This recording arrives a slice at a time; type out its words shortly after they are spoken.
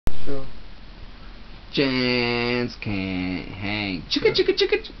Sure. Chance can't hang. Chicka chicka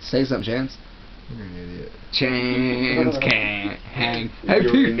chicka. Say something, Chance. You're an idiot. Chance can't hang. Hey,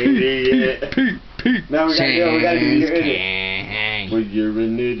 You're Pete, an Pete, idiot. Pete, Pete. No, we gotta do Chance your idiot. can't hang. Well, you're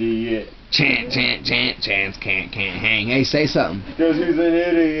an idiot. Chance can't hang. Hey, say something. Because he's an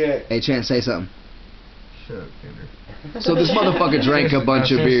idiot. Hey, Chance, say something. Shut up, Kinder. So this motherfucker drank a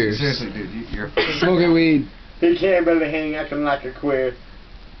bunch of beers. Seriously, dude, you're Smoking weed. He can't barely hang, acting like a queer.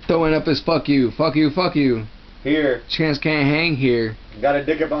 Throwing up his fuck you, fuck you, fuck you. Here. Chance can't hang here. Got a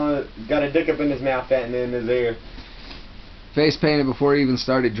dick up in his mouth and in his ear. Face painted before he even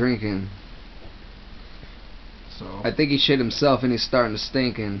started drinking. So. I think he shit himself and he's starting to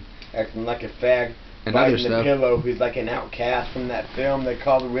stinking. Acting like a fag. And biting other the stuff. pillow. He's like an outcast from that film they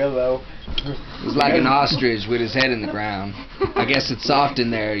called Willow. He's like an ostrich with his head in the ground. I guess it's soft in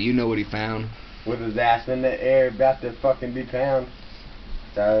there. You know what he found. With his ass in the air, about to fucking be pound.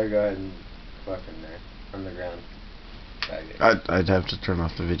 Tyler, go ahead and fucking there. On the ground. I'd have to turn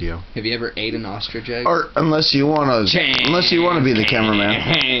off the video. Have you ever ate an ostrich egg? Or unless you wanna be the cameraman.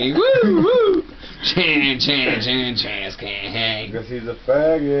 Hey, woo woo. Chance can't hang. Because he's a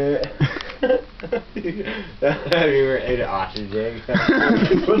faggot. Have you ever ate an ostrich egg?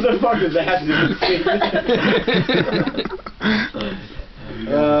 What the fuck does that have to do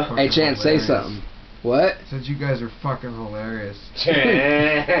with Hey, Chance, say something. What? Said you guys are fucking hilarious.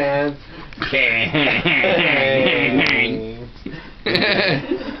 Chance can't hang.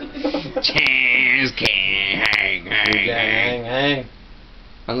 Chance can't hang.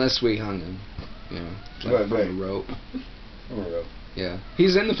 Unless we hung him. Yeah. Like from a rope. From a rope. Yeah.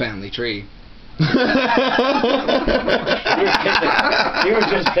 He's in the family tree. He was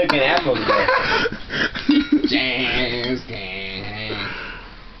just picking apples there. Chance can't hang.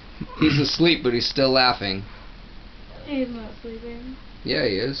 He's asleep, but he's still laughing. He's not sleeping. Yeah,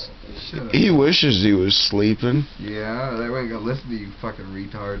 he is. Shut up. He wishes he was sleeping. Yeah, they ain't gonna listen to you fucking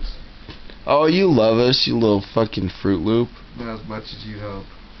retards. Oh, you love us, you little fucking Fruit Loop. Not as much as you'd hope.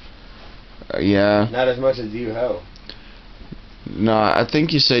 Yeah. Not as much as you hope. No, I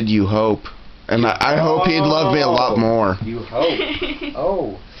think you said you hope. And I hope he'd love me a lot more. You hope.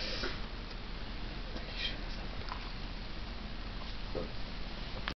 Oh.